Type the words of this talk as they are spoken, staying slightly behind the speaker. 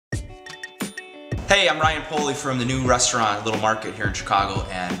Hey, I'm Ryan Poli from the new restaurant Little Market here in Chicago,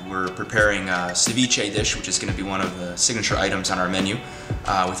 and we're preparing a ceviche dish, which is going to be one of the signature items on our menu. We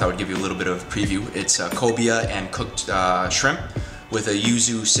thought I would give you a little bit of a preview. It's cobia and cooked shrimp with a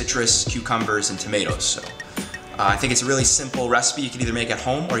yuzu, citrus, cucumbers, and tomatoes. So I think it's a really simple recipe. You can either make at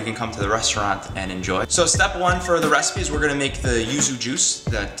home or you can come to the restaurant and enjoy. So step one for the recipe is we're going to make the yuzu juice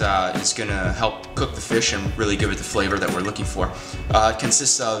that is going to help cook the fish and really give it the flavor that we're looking for. It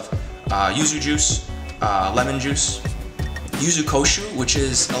consists of yuzu juice, lemon juice, yuzu koshu, which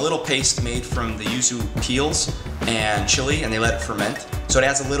is a little paste made from the yuzu peels and chili, and they let it ferment. So it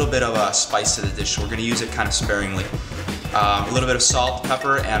adds a little bit of a spice to the dish. So we're going to use it kind of sparingly. A little bit of salt,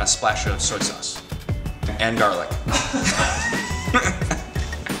 pepper, and a splash of soy sauce. And garlic.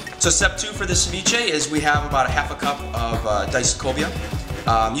 So step two for the ceviche is we have about a half a cup of diced cobia.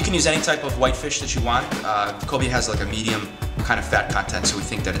 You can use any type of whitefish that you want. Cobia has like a medium kind of fat content, so we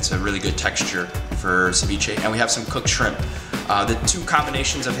think that it's a really good texture for ceviche. And we have some cooked shrimp. The two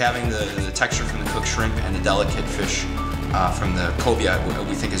combinations of having the texture from the cooked shrimp and the delicate fish from the cobia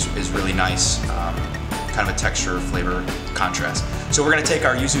we think is really nice. Kind of a texture, flavor contrast. So we're going to take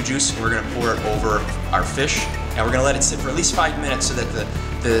our yuzu juice and we're going to pour it over our fish, and we're going to let it sit for at least 5 minutes so that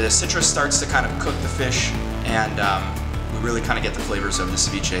the citrus starts to kind of cook the fish, and we really kind of get the flavors of the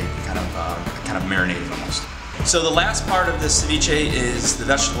ceviche kind of marinated almost. So the last part of the ceviche is the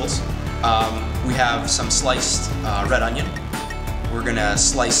vegetables. We have some sliced red onion. We're going to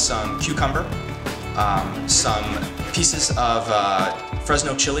slice some cucumber, some pieces of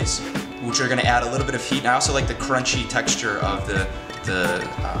Fresno chilies, which are going to add a little bit of heat. And I also like the crunchy texture of the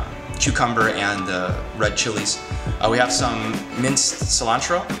cucumber and the red chilies. We have some minced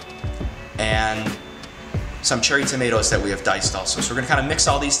cilantro and some cherry tomatoes that we have diced also. So we're going to kind of mix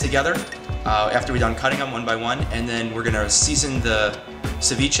all these together after we're done cutting them one by one, and then we're going to season the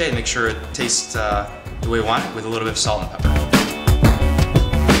ceviche and make sure it tastes the way we want it with a little bit of salt and pepper.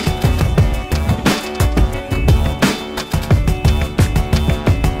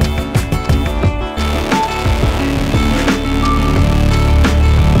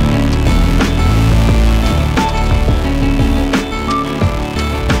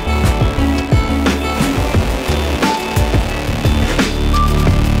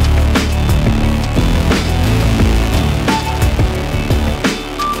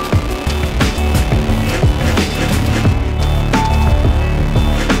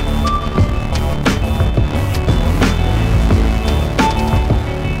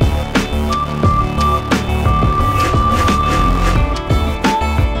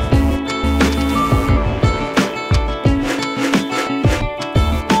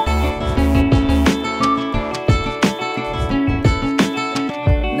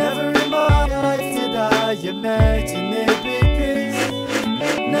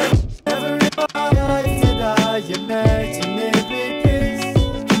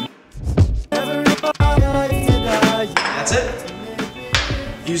 That's it.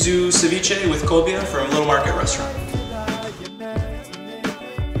 Yuzu ceviche with cobia from Little Market Restaurant.